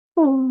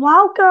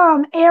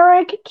Welcome,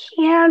 Eric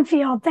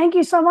Canfield. Thank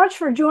you so much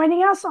for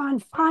joining us on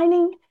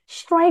Finding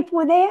Strength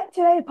Within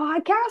today's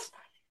podcast.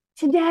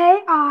 Today,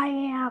 I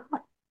am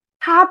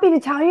happy to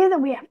tell you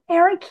that we have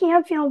Eric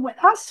Canfield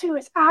with us, who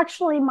is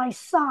actually my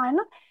son.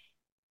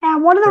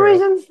 And one of the True.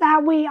 reasons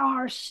that we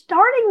are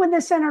starting with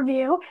this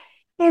interview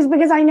is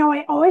because I know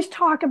I always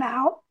talk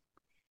about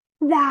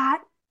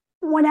that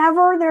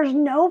whenever there's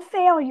no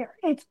failure,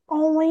 it's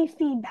only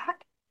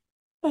feedback.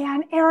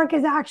 And Eric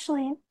is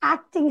actually an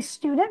acting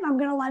student. I'm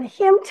going to let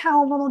him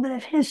tell a little bit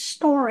of his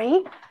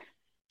story.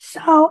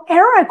 So,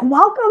 Eric,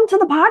 welcome to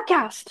the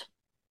podcast.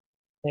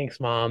 Thanks,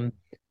 Mom.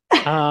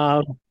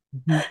 Um,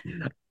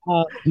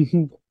 uh,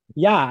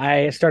 yeah,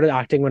 I started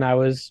acting when I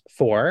was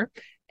 4,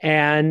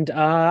 and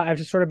I've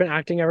just sort of been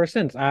acting ever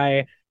since.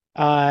 I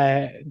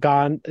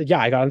got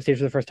on stage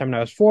for the first time when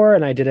I was 4,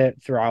 and I did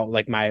it throughout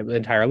like my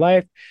entire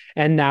life.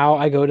 And now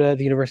I go to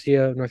the University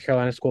of North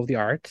Carolina School of the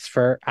Arts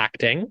for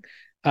acting.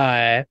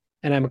 And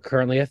I'm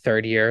currently a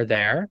third year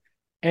there.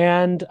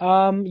 And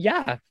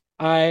yeah,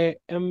 I'm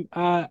an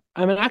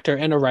actor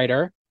and a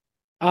writer.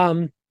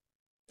 Um,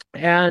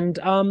 and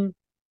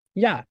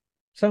yeah.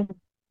 So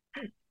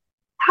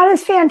That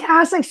is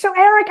fantastic. So,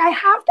 Eric, I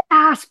have to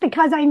ask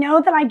because I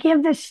know that I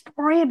give this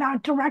story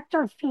about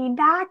director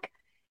feedback.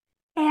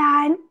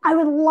 And I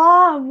would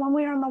love when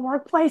we are in the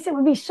workplace, it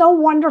would be so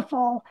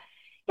wonderful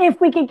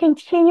if we could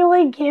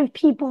continually give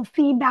people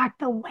feedback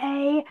the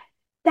way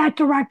that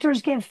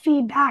directors give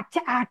feedback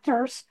to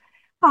actors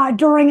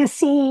during a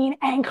scene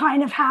and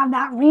kind of have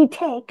that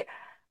retake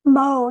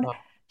mode. uh,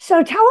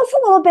 So tell us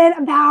a little bit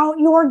about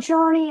your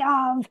journey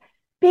of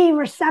being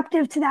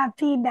receptive to that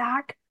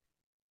feedback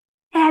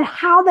and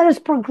how that has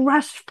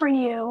progressed for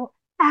you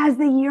as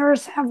the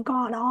years have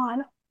gone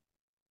on.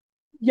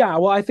 yeah,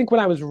 well, I think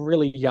when I was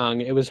really young,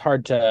 it was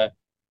hard to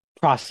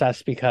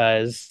process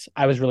because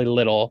I was really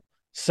little.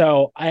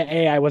 So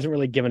I wasn't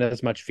really given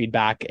as much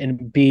feedback,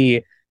 and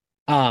B,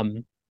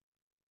 um,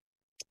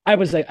 I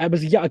was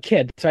a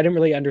kid, so I didn't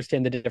really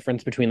understand the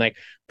difference between like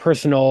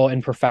personal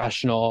and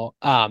professional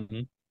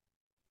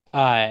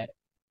uh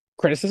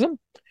criticism.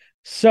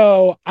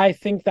 So I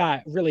think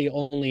that really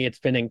only it's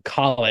been in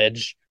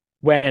college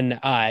when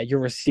you're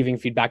receiving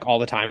feedback all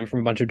the time from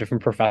a bunch of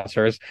different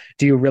professors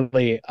do you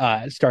really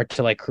start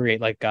to like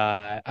create like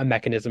a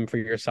mechanism for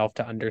yourself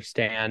to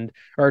understand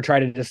or try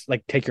to just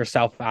like take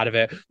yourself out of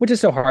it, which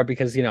is so hard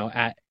because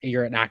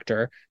you're an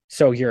actor,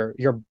 so you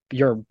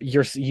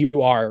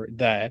are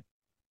the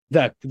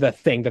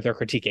thing that they're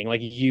critiquing,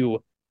 like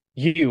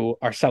you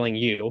are selling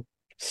you.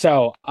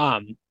 So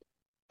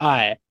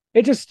I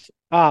it just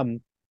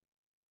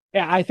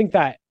yeah, I think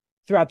that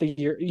throughout the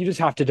year, you just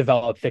have to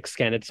develop thick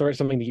skin. It's sort of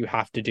something that you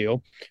have to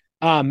do.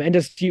 And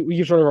just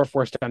you sort of are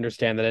forced to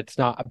understand that it's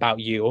not about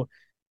you.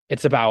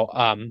 It's about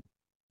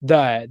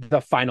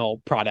the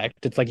final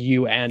product. It's like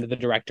you and the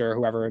director,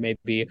 whoever it may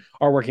be,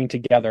 are working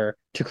together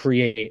to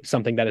create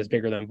something that is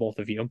bigger than both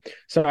of you.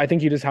 So I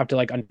think you just have to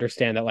like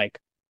understand that like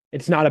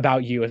it's not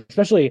about you,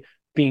 especially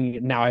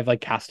being now I've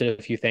like casted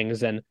a few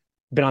things and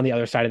been on the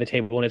other side of the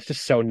table, and it's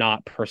just so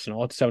not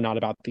personal. It's so not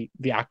about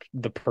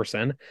the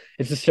person.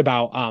 It's just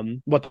about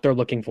what they're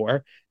looking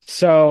for.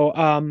 So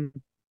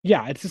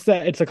yeah, it's just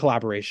that it's a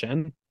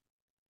collaboration.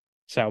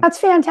 So That's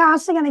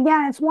fantastic. And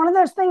again, it's one of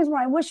those things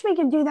where I wish we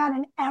could do that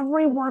in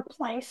every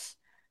workplace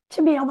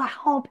to be able to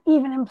help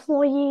even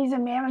employees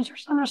and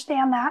managers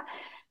understand that.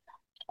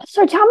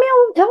 So tell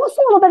us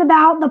a little bit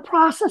about the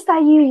process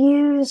that you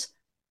use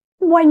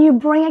when you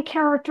bring a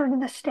character to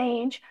the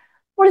stage.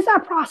 What does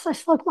that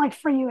process look like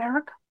for you,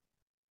 Eric?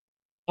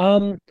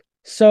 um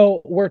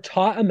so we're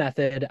taught a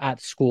method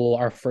at school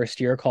our first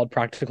year called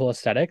practical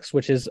aesthetics,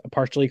 which is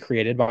partially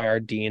created by our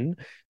dean,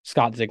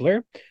 Scott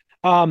Ziegler.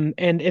 And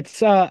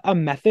it's a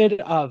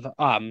method of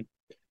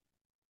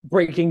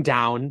breaking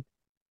down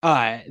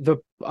the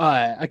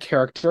a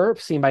character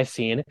scene by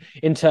scene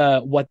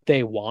into what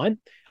they want,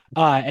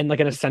 and like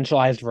an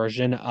essentialized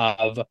version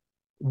of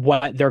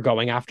what they're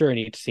going after in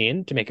each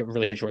scene to make it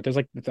really short. There's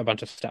like a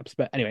bunch of steps,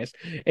 but anyways,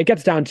 it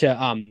gets down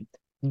to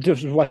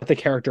just what the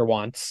character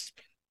wants.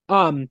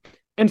 um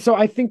and so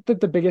I think that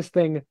the biggest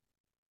thing,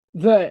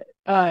 the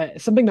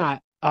something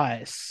that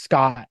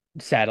Scott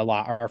said a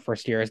lot our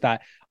first year, is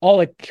that all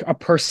like a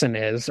person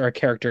is, or a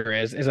character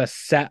is a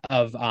set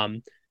of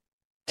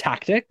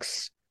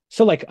tactics.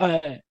 So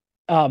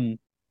um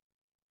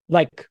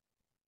like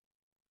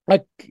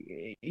like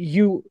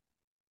you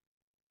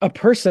a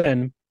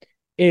person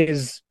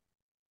is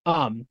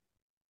um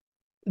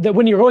that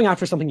when you're going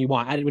after something you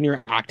want, and when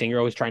you're acting, you're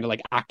always trying to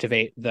like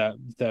activate the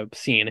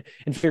scene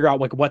and figure out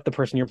like what the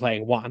person you're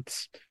playing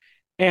wants.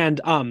 And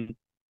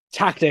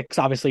tactics,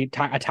 obviously,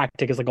 a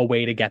tactic is like a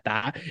way to get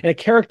that, and a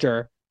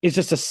character is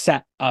just a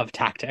set of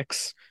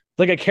tactics.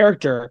 Like a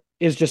character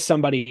is just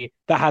somebody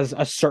that has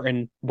a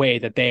certain way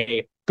that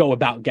they go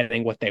about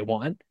getting what they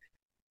want.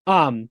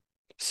 um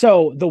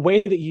so the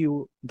way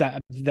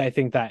that I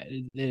think that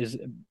is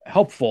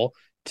helpful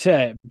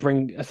to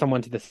bring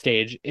someone to the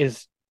stage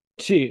is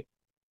to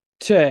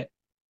to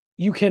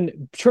you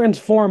can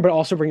transform but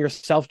also bring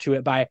yourself to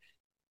it by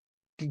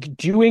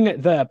doing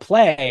the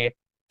play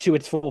to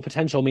its full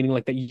potential, meaning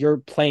like that you're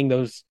playing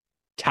those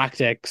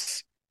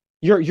tactics.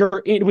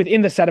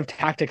 Within the set of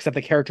tactics that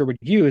the character would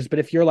use. But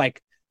if you're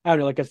like, I don't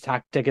know, like a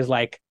tactic is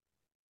like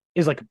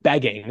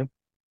begging,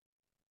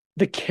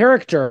 the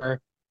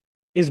character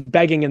is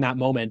begging in that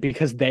moment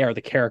because they are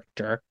the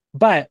character.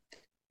 But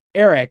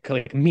Eric,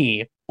 like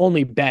me,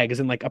 only begs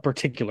in like a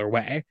particular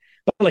way.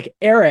 But like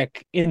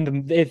Eric in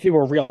the if it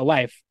were real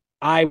life,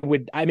 I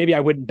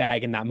wouldn't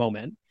beg in that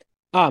moment.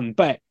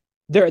 But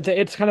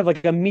it's kind of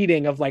like a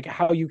meeting of like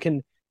how you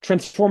can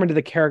transform into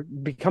the character,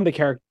 become the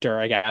character,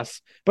 I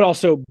guess, but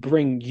also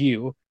bring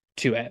you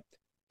to it.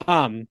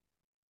 Um,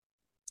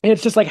 and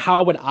it's just like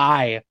how would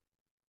I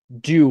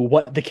do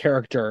what the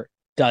character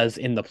does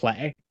in the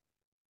play?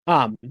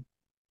 Um,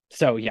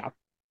 so yeah.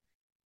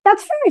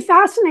 That's very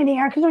fascinating,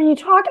 Eric, because when you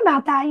talk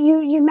about that,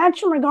 you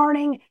mentioned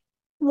regarding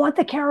what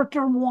the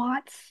character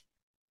wants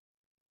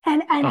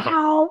and Uh-huh.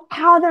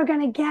 how they're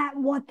going to get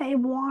what they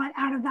want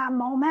out of that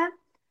moment.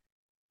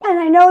 And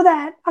I know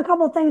that a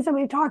couple of things that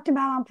we've talked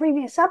about on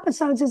previous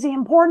episodes is the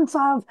importance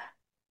of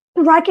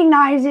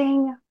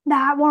recognizing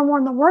that when we're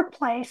in the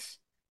workplace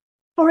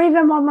or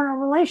even when we're in a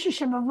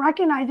relationship, of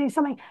recognizing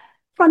something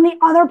from the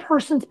other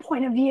person's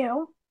point of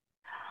view,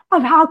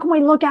 of how can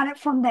we look at it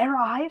from their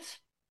eyes.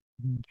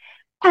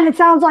 And it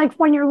sounds like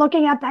when you're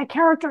looking at that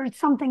character, it's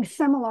something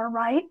similar,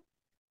 right?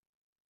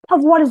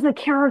 Of what does the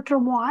character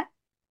want,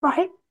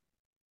 right?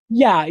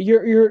 Yeah,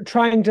 you're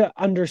trying to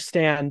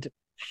understand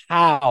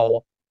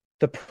how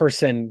the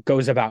person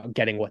goes about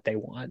getting what they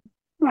want.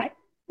 Right.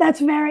 That's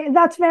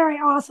very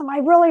awesome. I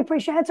really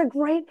appreciate it. It's a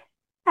great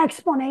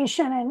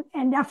explanation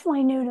and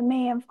definitely new to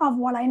me of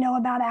what I know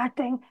about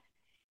acting.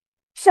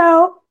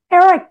 So,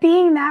 Eric,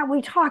 being that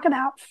we talk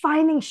about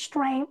finding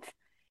strength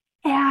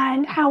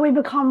and how we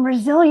become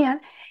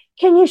resilient,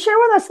 can you share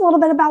with us a little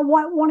bit about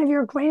what one of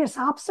your greatest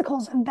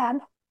obstacles have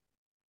been?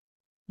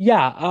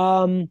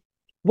 Yeah,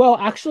 well,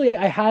 actually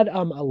I had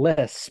a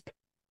lisp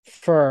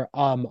for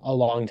a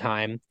long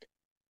time.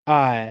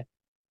 Uh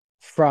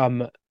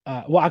from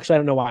well, actually I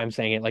don't know why I'm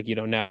saying it like you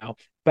don't know,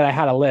 but I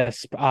had a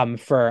lisp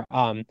for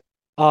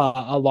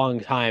a long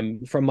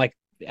time from like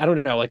I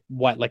don't know like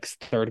what like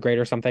third grade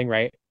or something,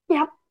 right?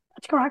 Yep,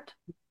 that's correct.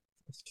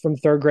 From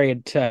third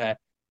grade to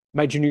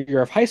my junior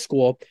year of high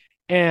school.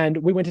 And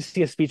we went to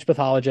see a speech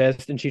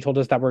pathologist, and she told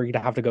us that we're going to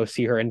have to go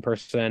see her in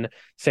person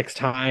 6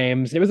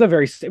 times. It was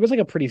like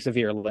a pretty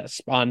severe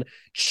lisp on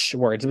sh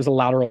words. It was a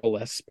lateral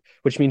lisp,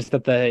 which means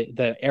that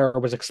the air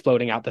was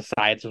exploding out the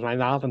sides of my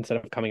mouth instead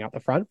of coming out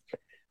the front.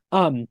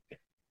 Um,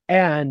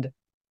 and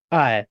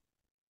uh,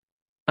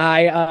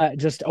 I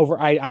just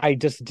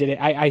did it.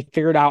 I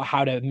figured out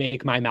how to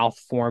make my mouth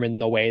form in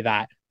the way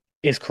that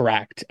is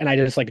correct, and I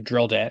just like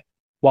drilled it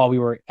while we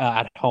were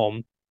at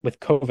home with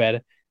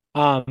COVID.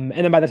 And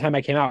then by the time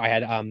I came out, I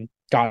had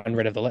gotten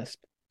rid of the lisp.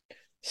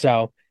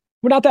 So,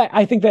 well, not that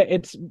I think that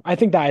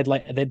I'd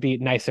like it'd be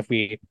nice if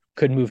we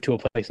could move to a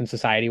place in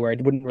society where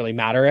it wouldn't really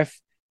matter if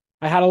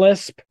I had a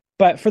lisp,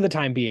 but for the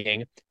time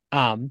being,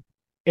 um,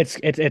 it's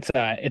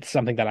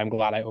something that I'm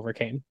glad I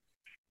overcame.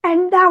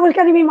 And that was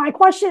going to be my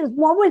question is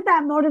what was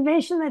that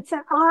motivation that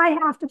said, I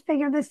have to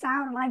figure this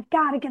out and I've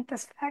got to get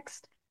this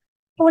fixed?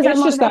 What was that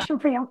It's just that motivation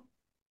for you?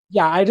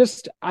 yeah,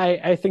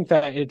 I think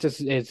that it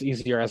just is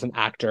easier as an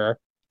actor.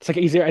 It's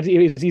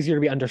easier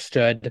to be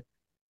understood.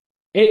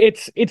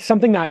 It's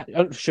something that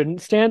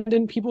shouldn't stand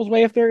in people's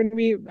way if they're going to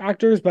be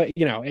actors, but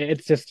you know,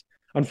 it's just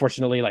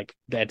unfortunately like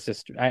that's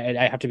just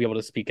I have to be able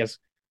to speak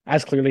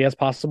as clearly as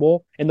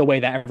possible in the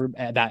way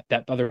that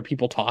that other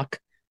people talk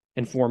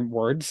and form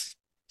words.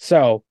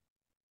 So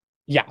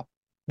yeah,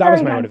 that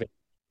was Very my good. motivation.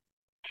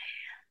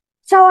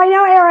 So I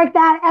know, Eric,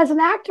 that as an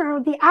actor,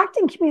 the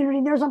acting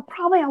community, there's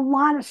probably a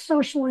lot of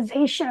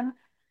socialization.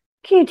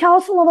 Can you tell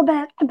us a little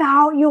bit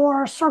about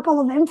your circle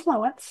of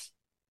influence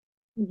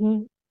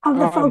Mhm. of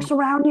the folks Um,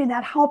 around you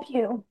that help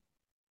you?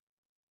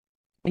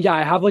 yeah,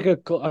 I have like a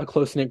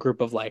close knit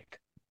group of like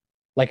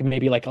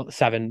maybe like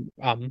seven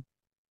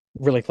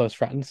really close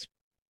friends.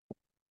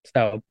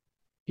 So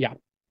yeah.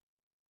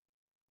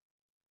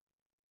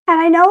 And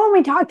I know when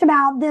we talked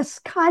about this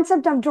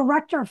concept of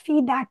director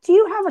feedback, do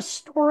you have a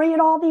story at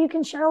all that you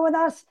can share with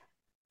us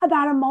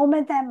about a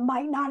moment that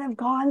might not have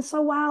gone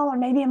so well, or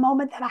maybe a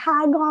moment that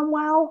had gone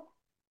well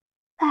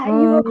that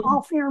you Um,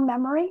 recall from your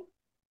memory?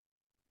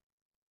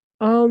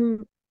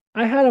 um,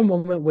 I had a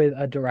moment with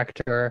a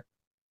director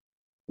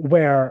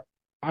where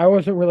I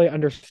wasn't really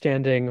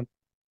understanding.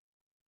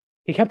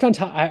 He kept on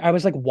telling. I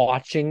was like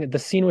watching. The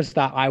scene was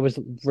that I was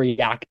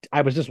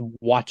just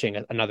watching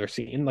another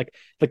scene.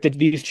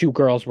 These two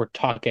girls were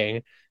talking,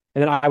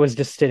 and then I was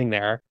just sitting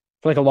there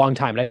for like a long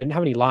time. And I didn't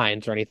have any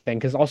lines or anything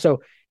because also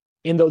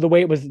in the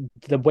way it was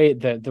the way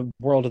the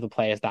world of the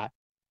play is that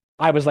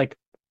I was like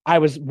I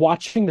was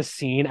watching the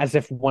scene as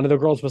if one of the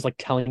girls was like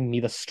telling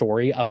me the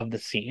story of the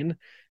scene.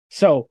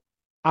 So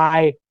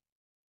I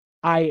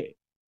I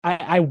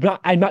I'm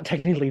not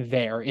technically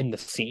there in the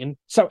scene.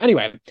 So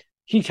anyway,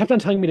 he kept on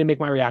telling me to make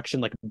my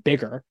reaction like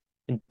bigger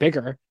and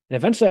bigger. And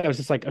eventually I was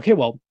just like, okay,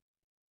 well,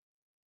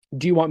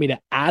 do you want me to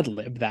ad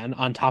lib then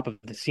on top of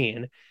the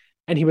scene?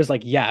 And he was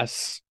like,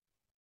 yes.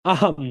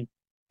 And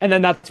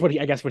then that's what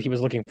I guess what he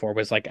was looking for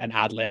was like an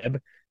ad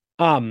lib.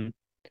 Um,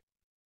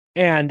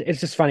 and it's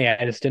just funny.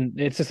 I just didn't.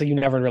 It's just like you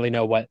never really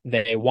know what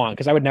they want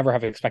because I would never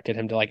have expected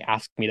him to like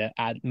ask me to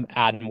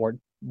add more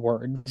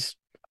words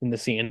in the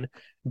scene.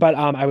 But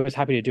I was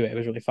happy to do it. It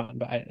was really fun.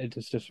 But it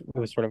it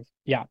was sort of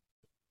yeah.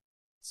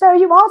 So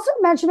you also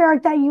mentioned,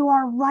 Eric, that you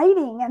are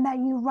writing and that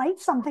you write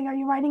something. Are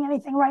you writing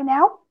anything right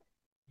now?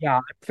 Yeah,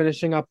 I'm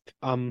finishing up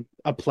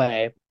a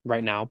play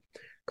right now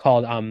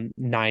called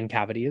Nine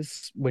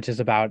Cavities, which is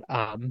about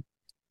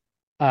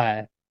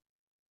uh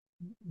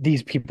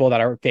these people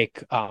that are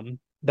fake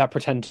that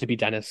pretend to be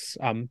dentists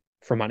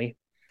for money.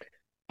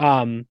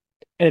 Um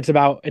and it's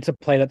a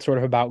play that's sort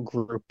of about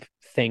group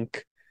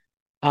think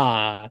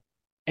uh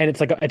and it's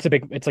like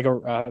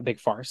a big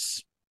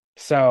farce.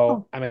 So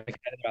Oh, I'm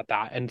excited about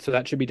that. And so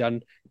that should be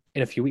done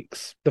in a few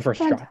weeks, the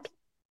first draft. fantastic.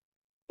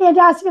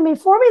 Fantastic. And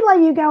before we let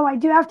you go, I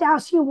do have to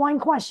ask you one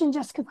question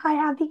just because I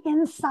have the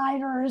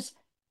insider's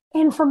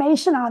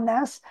information on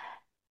this.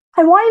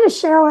 I want you to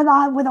share with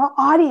our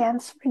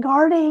audience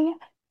regarding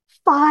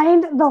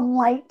Find the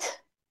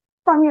Light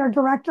from your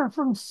director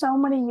from so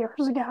many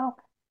years ago.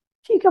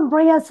 If you can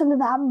bring us into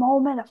that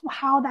moment of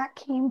how that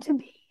came to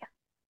be.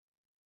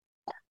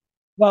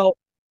 Well,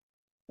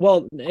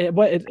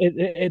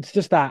 it's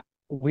just that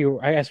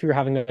I guess we were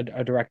having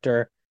a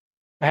director.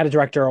 I had a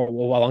director a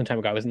long time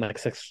ago. I was in like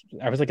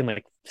I was like in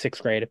like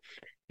sixth grade,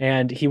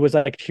 and he was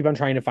like keep on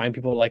trying to find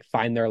people to like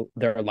find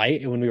their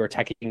light when we were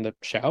teching the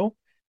show,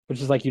 which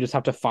is like you just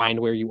have to find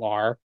where you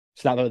are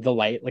so that the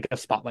light like a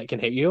spotlight can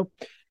hit you.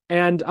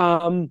 And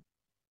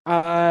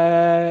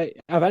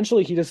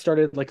eventually he just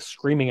started like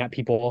screaming at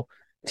people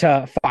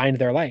to find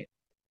their light.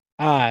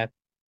 Uh,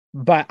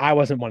 but I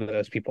wasn't one of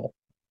those people.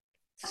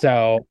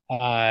 So,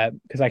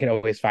 because I could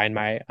always find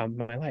my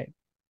light.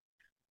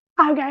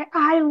 Okay,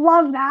 I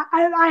love that.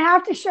 I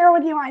have to share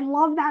with you, I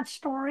love that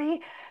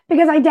story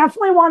because I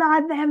definitely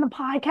want to end the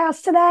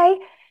podcast today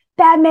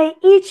that may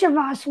each of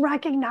us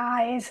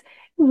recognize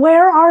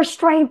where our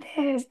strength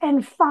is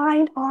and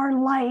find our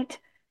light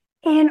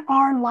in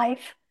our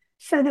life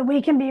so that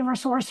we can be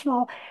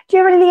resourceful. Do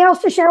you have anything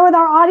else to share with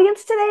our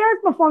audience today,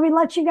 Eric, before we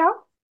let you go?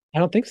 I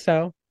don't think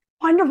so.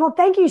 Wonderful.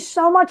 Thank you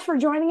so much for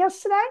joining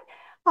us today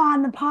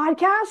on the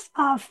podcast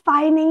of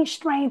Finding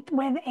Strength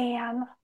with Anne.